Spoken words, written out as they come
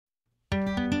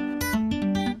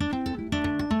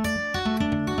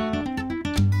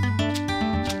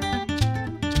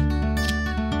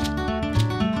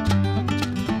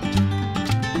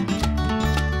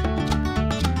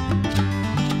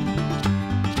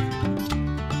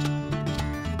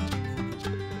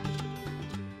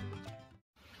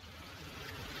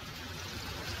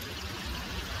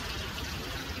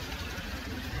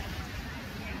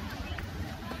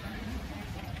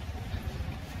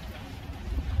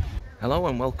Hello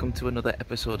and welcome to another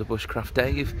episode of Bushcraft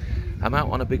Dave. I'm out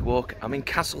on a big walk. I'm in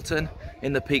Castleton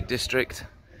in the Peak District,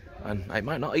 and it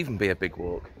might not even be a big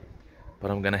walk, but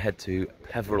I'm going to head to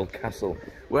Peveril Castle,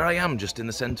 where I am just in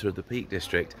the centre of the Peak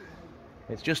District.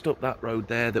 It's just up that road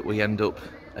there that we end up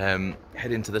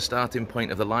heading to the starting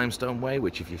point of the Limestone Way,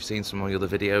 which if you've seen some of my other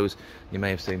videos, you may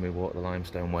have seen me walk the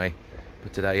Limestone Way.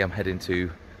 But today I'm heading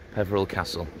to Peveril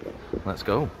Castle. Let's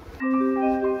go.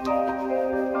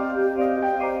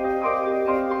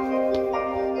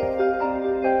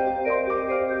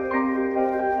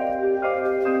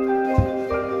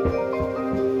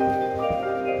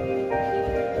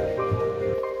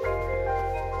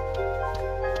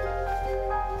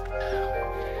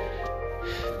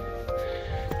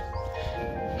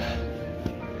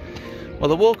 Well,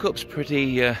 the walk up's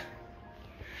pretty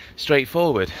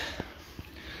straightforward.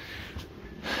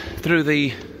 Through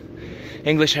the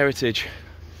English Heritage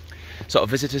sort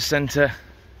of visitors centre,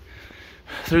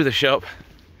 through the shop,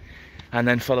 and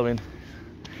then following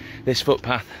this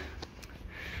footpath,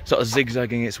 sort of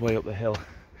zigzagging its way up the hill.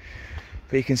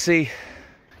 But you can see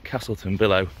Castleton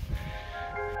below.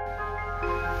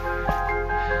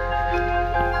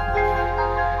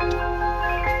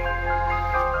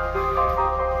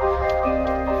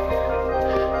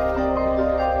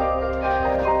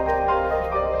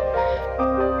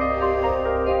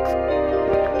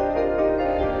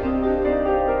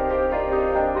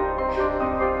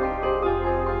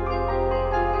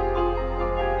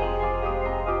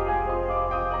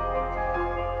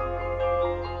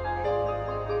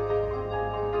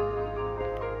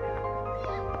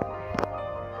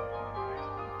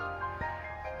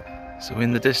 So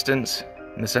in the distance,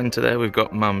 in the centre there, we've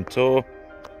got Mam Tor,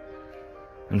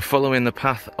 and following the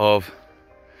path of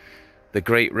the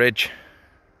Great Ridge,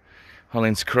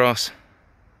 Hollins Cross,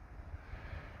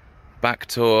 Back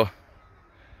Tor,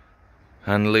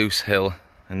 and Loose Hill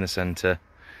in the centre.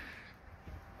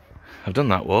 I've done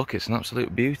that walk, it's an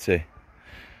absolute beauty.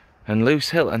 And Loose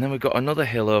Hill, and then we've got another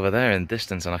hill over there in the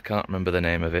distance, and I can't remember the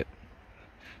name of it.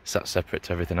 It's that separate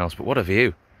to everything else, but what a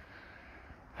view.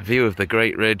 A view of the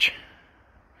Great Ridge,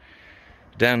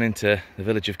 down into the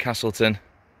village of Castleton,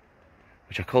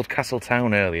 which I called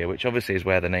Castletown earlier, which obviously is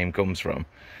where the name comes from.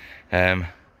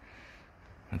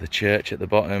 The church at the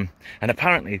bottom, and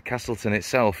apparently Castleton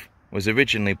itself was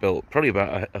originally built probably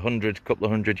about a couple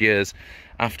of hundred years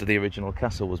after the original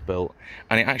castle was built,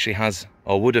 and it actually has,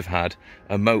 or would have had,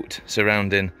 a moat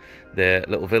surrounding the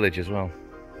little village as well.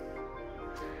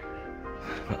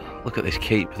 Look at this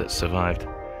keep that's survived.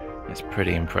 It's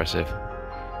pretty impressive.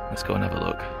 Let's go and have a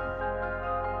look.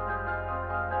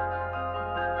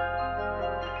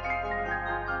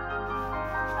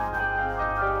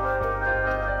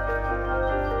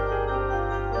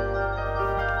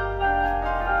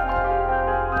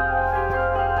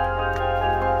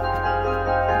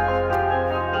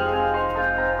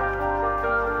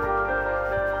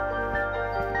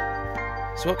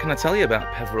 So what can I tell you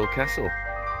about Peveril Castle?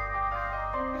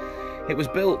 It was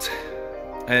built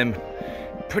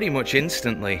pretty much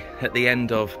instantly at the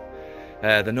end of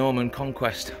the Norman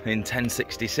conquest in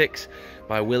 1066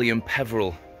 by William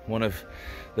Peveril, one of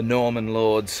the Norman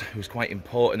lords who was quite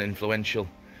important and influential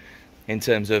in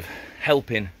terms of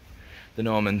helping the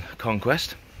Norman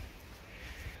conquest.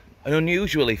 And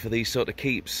unusually for these sort of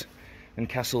keeps and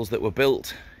castles that were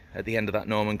built at the end of that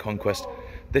Norman conquest,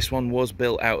 this one was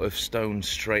built out of stone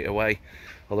straight away,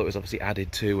 although it was obviously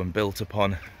added to and built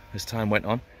upon as time went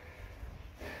on,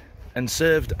 and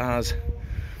served as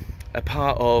a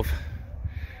part of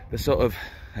the sort of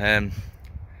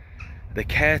the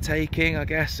caretaking, I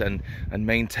guess, and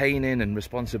maintaining and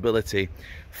responsibility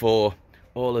for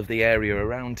all of the area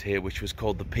around here, which was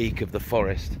called the Peak of the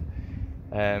Forest.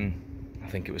 I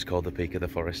think it was called the Peak of the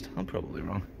Forest. I'm probably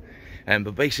wrong.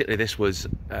 But basically this was,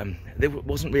 it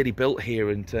wasn't really built here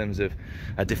in terms of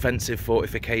a defensive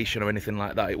fortification or anything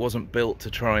like that. It wasn't built to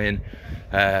try and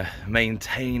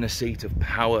maintain a seat of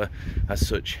power as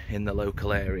such in the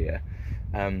local area.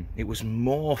 It was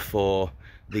more for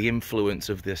the influence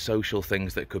of the social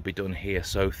things that could be done here.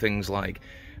 So things like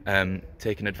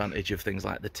taking advantage of things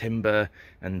like the timber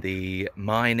and the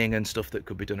mining and stuff that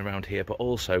could be done around here, but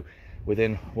also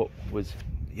within what was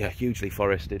a hugely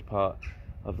forested part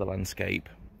of the landscape.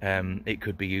 It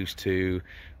could be used to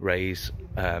raise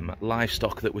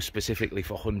livestock that was specifically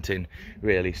for hunting,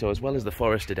 really. So as well as the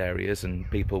forested areas, and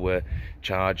people were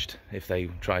charged if they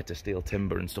tried to steal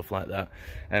timber and stuff like that,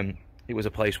 it was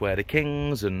a place where the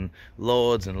kings and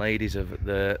lords and ladies of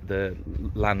the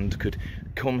land could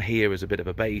come here as a bit of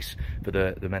a base for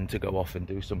the men to go off and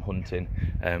do some hunting.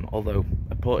 Although,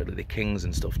 reportedly, the kings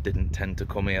and stuff didn't tend to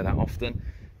come here that often.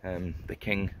 The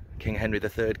King Henry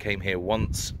III came here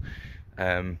once,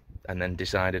 and then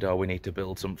decided, oh, we need to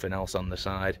build something else on the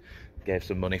side, gave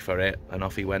some money for it, and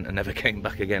off he went and never came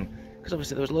back again, because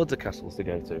obviously there was loads of castles to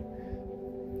go to.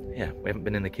 Yeah, we haven't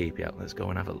been in the keep yet. Let's go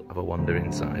and have a wander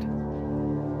inside.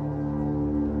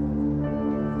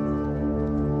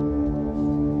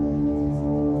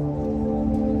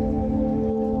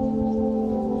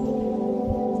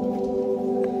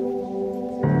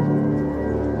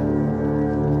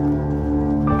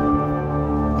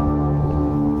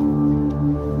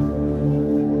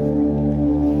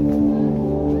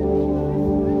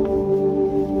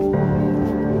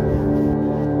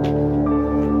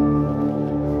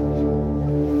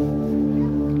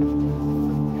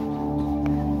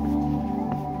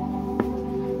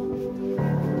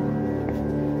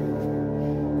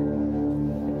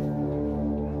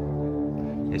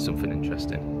 Here's something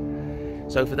interesting.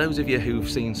 So for those of you who've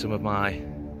seen some of my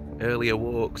earlier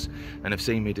walks and have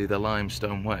seen me do the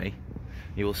limestone way,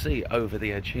 you will see over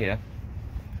the edge here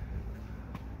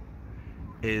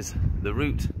is the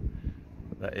route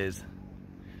that is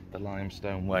the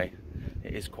limestone way.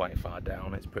 It is quite far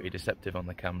down, it's pretty deceptive on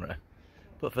the camera.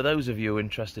 But for those of you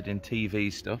interested in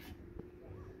TV stuff,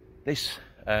 this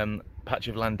patch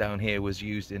of land down here was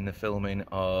used in the filming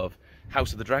of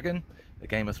House of the Dragon, the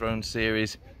Game of Thrones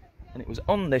series, and it was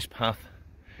on this path,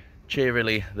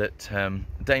 cheerily, that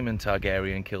Daemon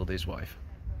Targaryen killed his wife.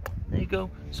 There you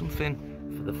go, something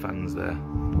for the fans there.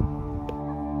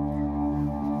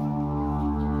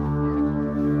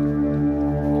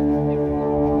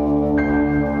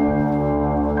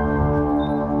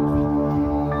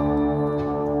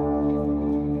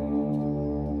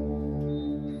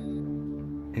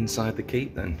 Inside the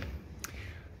keep then.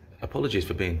 Apologies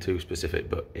for being too specific,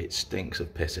 but it stinks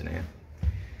of piss in here.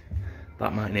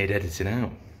 That might need editing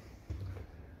out.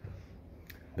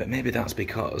 But maybe that's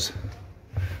because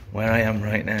where I am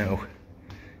right now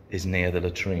is near the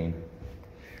latrine.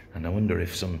 And I wonder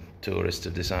if some tourists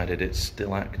have decided it's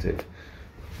still active.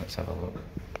 Let's have a look.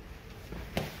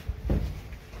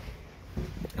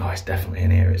 Oh, it's definitely in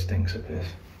here, it stinks of piss.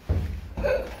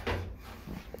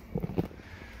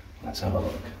 Let's have a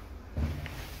look.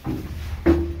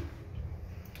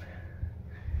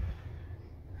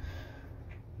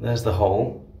 There's the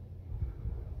hole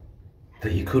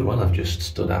that you could well have just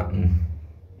stood at and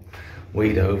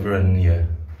weed over, and your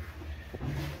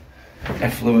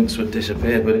effluence would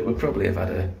disappear, but it would probably have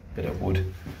had a bit of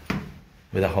wood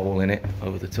with a hole in it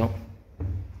over the top.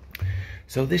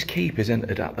 So this keep is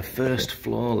entered at the first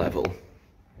floor level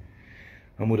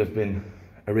and would have been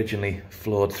originally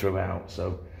floored throughout.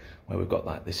 So where we've got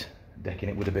like this decking,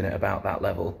 it would have been at about that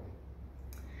level.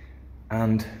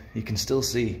 And you can still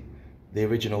see the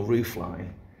original roof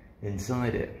line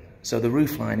inside it. So the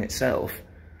roof line itself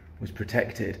was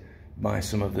protected by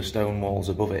some of the stone walls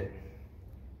above it.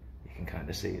 You can kind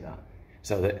of see that.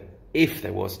 So that if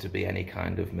there was to be any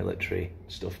kind of military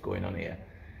stuff going on here,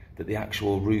 that the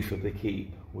actual roof of the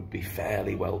keep would be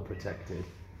fairly well protected.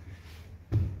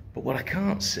 But what I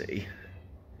can't see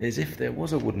is if there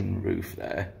was a wooden roof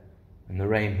there and the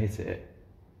rain hit it,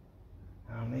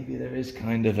 maybe there is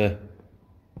kind of a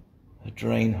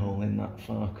drain hole in that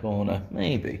far corner.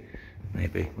 Maybe,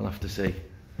 we'll have to see.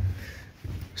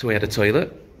 So we had a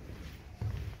toilet.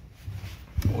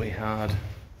 We had,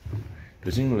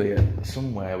 presumably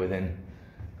somewhere within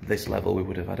this level, we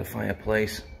would have had a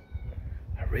fireplace.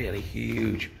 A really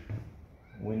huge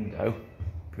window,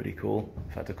 pretty cool.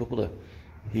 In fact, a couple of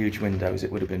huge windows.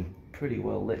 It would have been pretty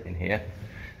well lit in here.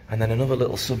 And then another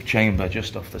little sub-chamber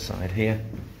just off the side here.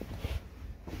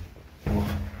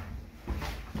 Oh.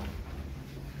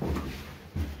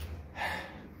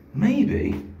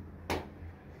 Maybe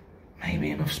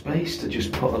enough space to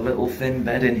just put a little thin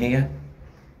bed in here.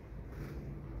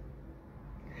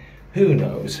 Who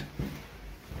knows?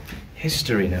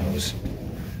 History knows,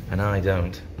 and I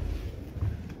don't.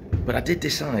 But I did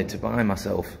decide to buy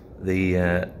myself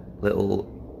the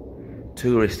little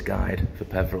tourist guide for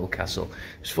Peveril Castle.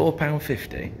 It's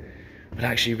 £4.50, but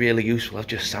actually really useful. I've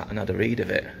just sat and had a read of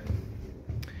it.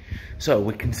 So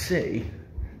we can see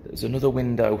there's another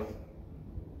window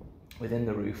within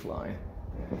the roof line,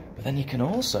 but then you can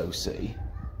also see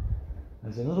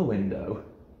there's another window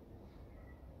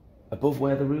above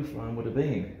where the roof line would have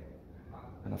been,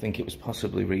 and I think it was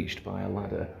possibly reached by a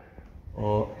ladder,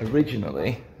 or originally,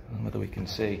 I don't know whether we can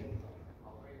see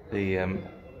the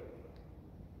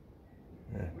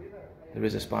there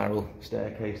is a spiral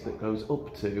staircase that goes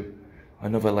up to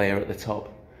another layer at the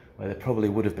top, where there probably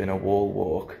would have been a wall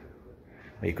walk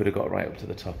where you could have got right up to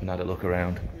the top and had a look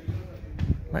around.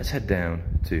 Let's head down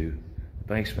to the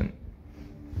basement.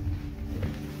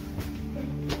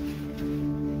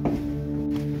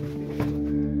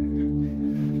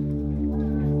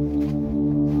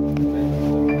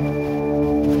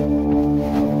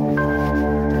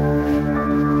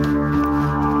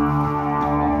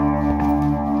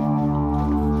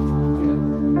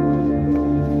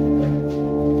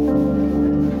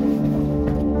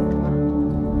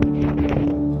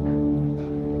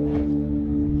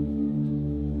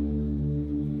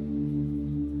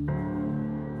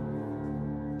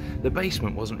 the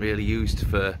basement wasn't really used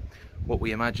for what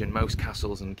we imagine most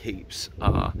castles and keeps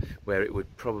are, where it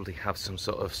would probably have some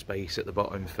sort of space at the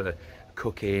bottom for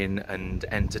cooking and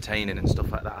entertaining and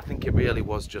stuff like that. I think it really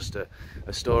was just a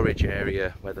storage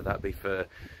area, whether that be for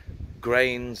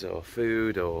grains or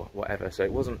food or whatever. So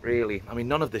it wasn't really, I mean,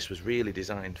 none of this was really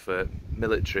designed for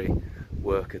military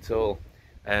work at all.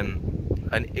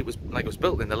 And it was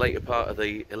built in the later part of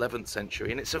the 11th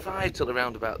century, and it survived till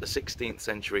around about the 16th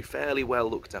century, fairly well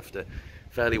looked after,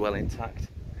 fairly well intact.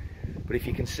 But if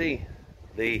you can see,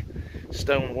 the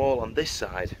stone wall on this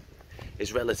side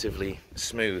is relatively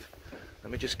smooth.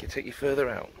 Let me just take you further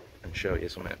out and show you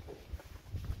something.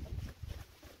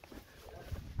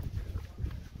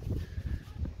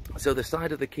 So the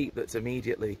side of the keep that's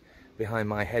immediately behind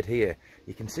my head here,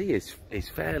 you can see is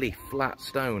fairly flat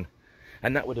stone,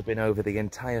 and that would have been over the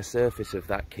entire surface of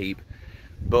that keep.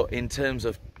 But in terms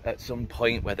of at some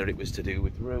point, whether it was to do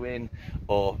with ruin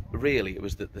or really it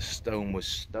was that the stone was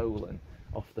stolen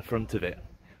off the front of it,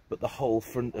 but the whole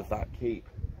front of that keep,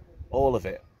 all of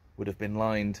it would have been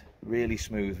lined really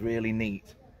smooth, really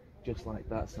neat, just like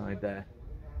that side there.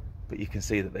 But you can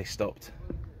see that they stopped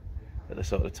at the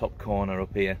sort of top corner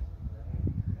up here.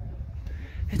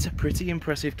 It's a pretty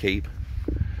impressive keep,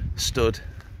 stood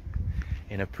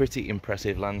in a pretty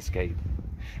impressive landscape.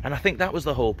 And I think that was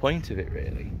the whole point of it,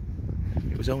 really.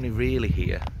 It was only really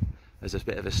here as a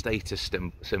bit of a status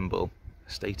symbol,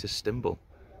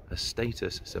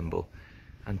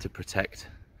 and to protect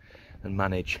and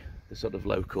manage the sort of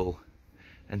local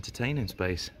entertaining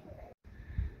space.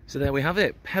 So there we have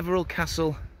it, Peveril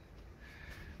Castle,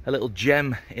 a little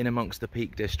gem in amongst the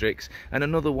Peak Districts, and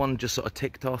another one just sort of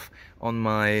ticked off on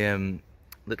my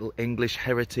little English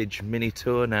heritage mini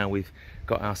tour. Now we've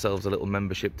got ourselves a little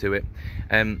membership to it.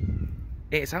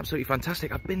 It's absolutely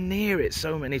fantastic. I've been near it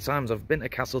so many times. I've been to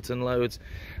Castleton loads.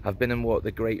 I've been and walked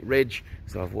the Great Ridge,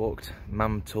 so I've walked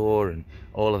Mamtor and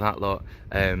all of that lot.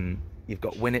 You've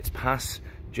got Winnet's Pass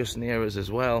just near us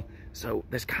as well. So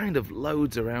there's kind of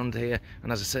loads around here,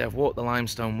 and as I say, I've walked the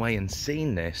Limestone Way and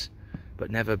seen this,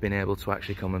 but never been able to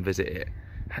actually come and visit it.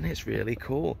 And it's really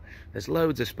cool. There's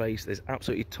loads of space, there's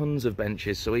absolutely tons of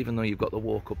benches, so even though you've got the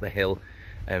walk up the hill,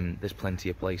 there's plenty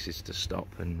of places to stop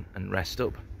and rest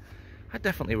up. I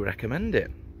definitely recommend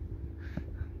it.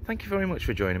 Thank you very much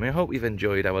for joining me. I hope you've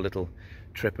enjoyed our little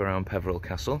trip around Peveril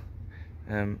Castle,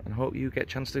 and I hope you get a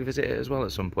chance to visit it as well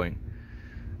at some point.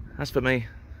 As for me,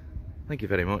 thank you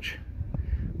very much.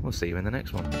 We'll see you in the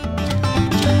next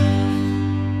one.